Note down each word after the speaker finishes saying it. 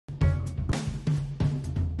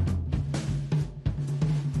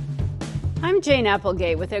I'm Jane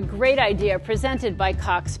Applegate with a great idea presented by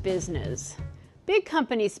Cox Business. Big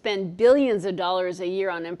companies spend billions of dollars a year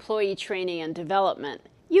on employee training and development.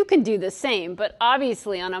 You can do the same, but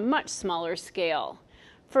obviously on a much smaller scale.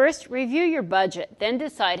 First, review your budget, then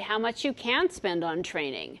decide how much you can spend on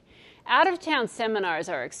training. Out-of-town seminars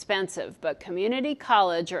are expensive, but community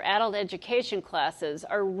college or adult education classes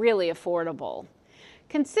are really affordable.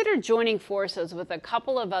 Consider joining forces with a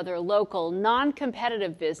couple of other local,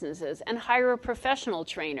 non-competitive businesses and hire a professional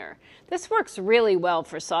trainer. This works really well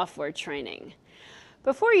for software training.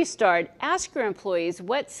 Before you start, ask your employees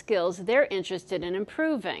what skills they're interested in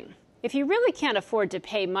improving. If you really can't afford to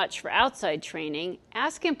pay much for outside training,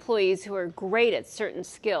 ask employees who are great at certain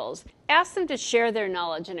skills. Ask them to share their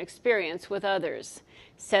knowledge and experience with others.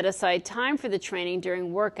 Set aside time for the training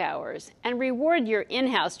during work hours, and reward your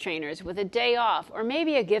in-house trainers with a day off or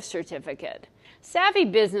maybe a gift certificate. Savvy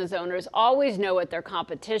business owners always know what their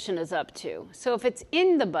competition is up to, so if it's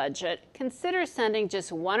in the budget, consider sending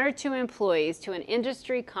just 1 or 2 employees to an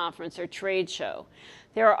industry conference or trade show.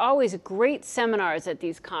 There are always great seminars at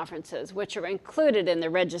these conferences, which are included in the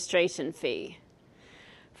registration fee.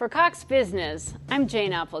 For Cox Business, I'm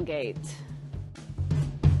Jane Applegate.